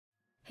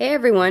Hey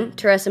everyone,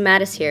 Teresa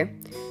Mattis here.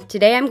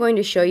 Today I'm going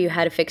to show you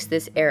how to fix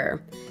this error.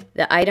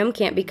 The item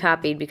can't be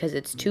copied because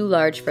it's too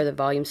large for the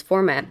volumes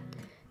format.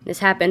 This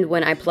happened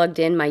when I plugged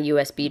in my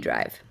USB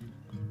drive.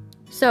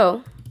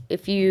 So,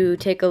 if you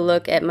take a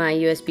look at my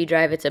USB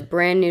drive, it's a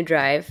brand new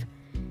drive.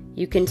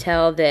 You can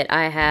tell that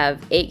I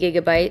have 8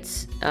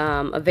 gigabytes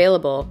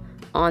available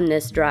on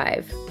this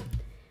drive.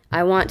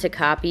 I want to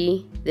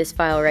copy this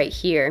file right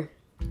here,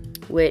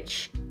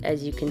 which,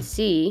 as you can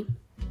see,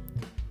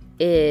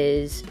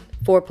 is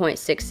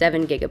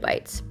 4.67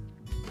 gigabytes.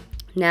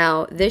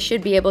 Now, this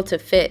should be able to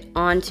fit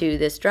onto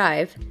this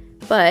drive,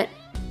 but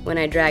when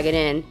I drag it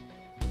in,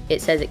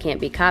 it says it can't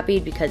be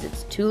copied because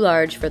it's too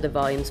large for the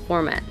volumes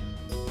format.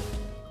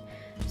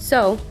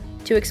 So,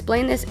 to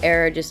explain this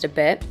error just a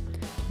bit,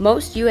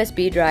 most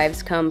USB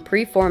drives come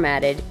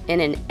pre-formatted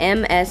in an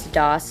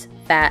MS-DOS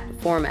FAT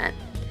format,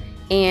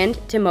 and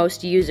to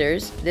most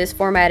users, this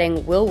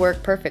formatting will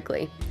work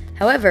perfectly.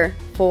 However,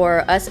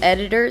 for us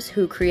editors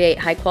who create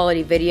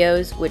high-quality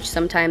videos, which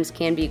sometimes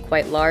can be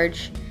quite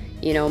large,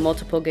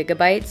 multiple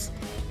gigabytes,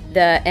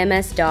 the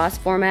MS-DOS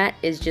format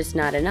is just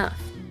not enough.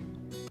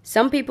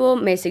 Some people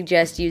may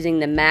suggest using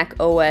the Mac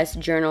OS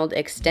Journaled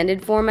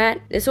Extended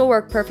format. This will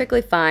work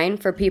perfectly fine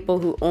for people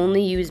who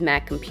only use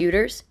Mac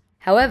computers.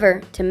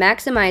 However, to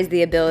maximize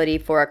the ability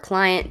for a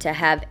client to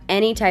have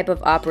any type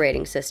of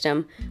operating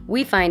system,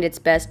 we find it's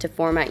best to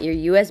format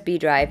your USB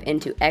drive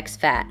into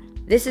exFAT.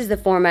 This is the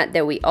format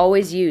that we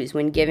always use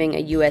when giving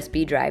a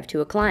USB drive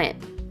to a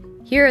client.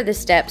 Here are the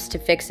steps to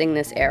fixing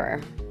this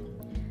error.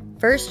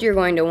 First, you're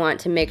going to want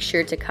to make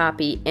sure to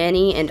copy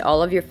any and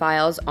all of your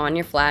files on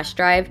your flash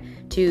drive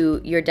to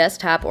your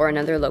desktop or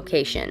another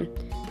location.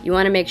 You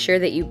want to make sure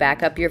that you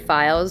back up your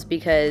files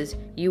because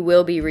you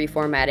will be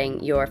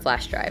reformatting your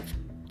flash drive.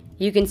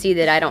 You can see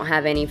that I don't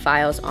have any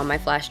files on my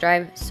flash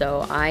drive,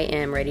 so I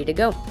am ready to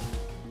go.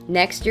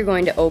 Next, you're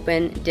going to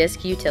open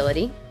Disk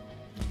Utility.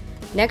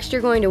 Next,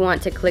 you're going to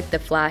want to click the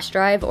flash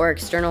drive or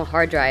external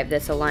hard drive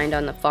that's aligned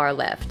on the far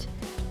left.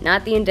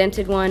 Not the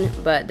indented one,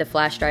 but the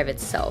flash drive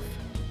itself.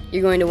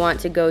 You're going to want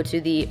to go to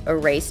the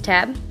Erase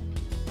tab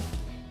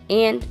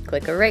and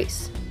click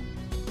Erase.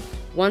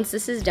 Once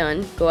this is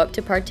done, go up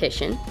to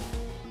Partition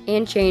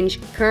and change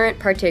Current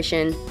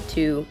Partition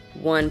to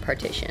 1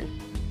 partition.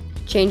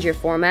 Change your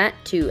format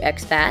to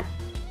exFAT,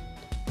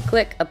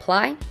 click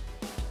Apply,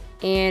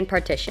 and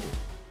Partition.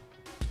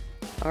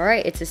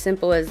 Alright, it's as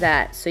simple as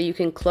that. So you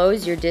can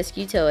close your disk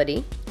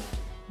utility,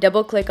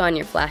 double click on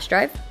your flash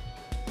drive,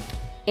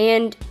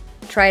 and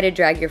try to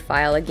drag your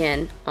file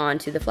again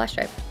onto the flash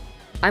drive.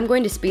 I'm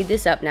going to speed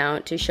this up now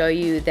to show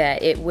you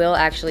that it will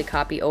actually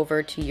copy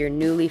over to your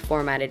newly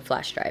formatted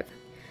flash drive.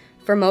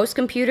 For most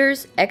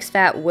computers,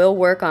 exFAT will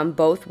work on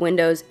both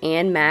Windows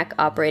and Mac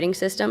operating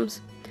systems.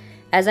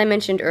 As I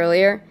mentioned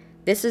earlier,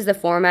 this is the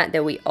format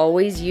that we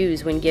always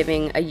use when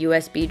giving a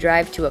USB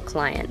drive to a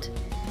client.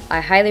 I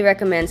highly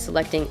recommend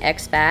selecting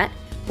exFAT,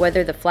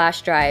 whether the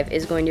flash drive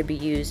is going to be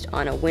used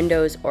on a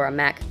Windows or a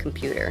Mac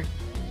computer.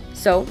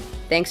 So,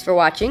 thanks for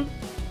watching.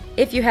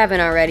 If you haven't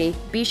already,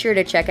 be sure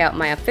to check out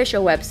my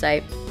official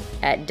website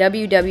at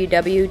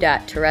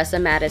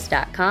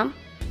www.teresamattis.com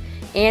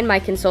and my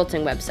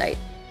consulting website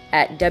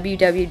at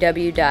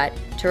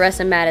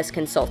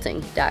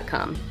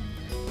www.teresamattisconsulting.com.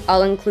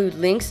 I'll include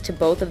links to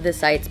both of the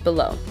sites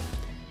below.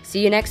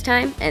 See you next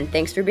time, and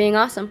thanks for being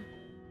awesome.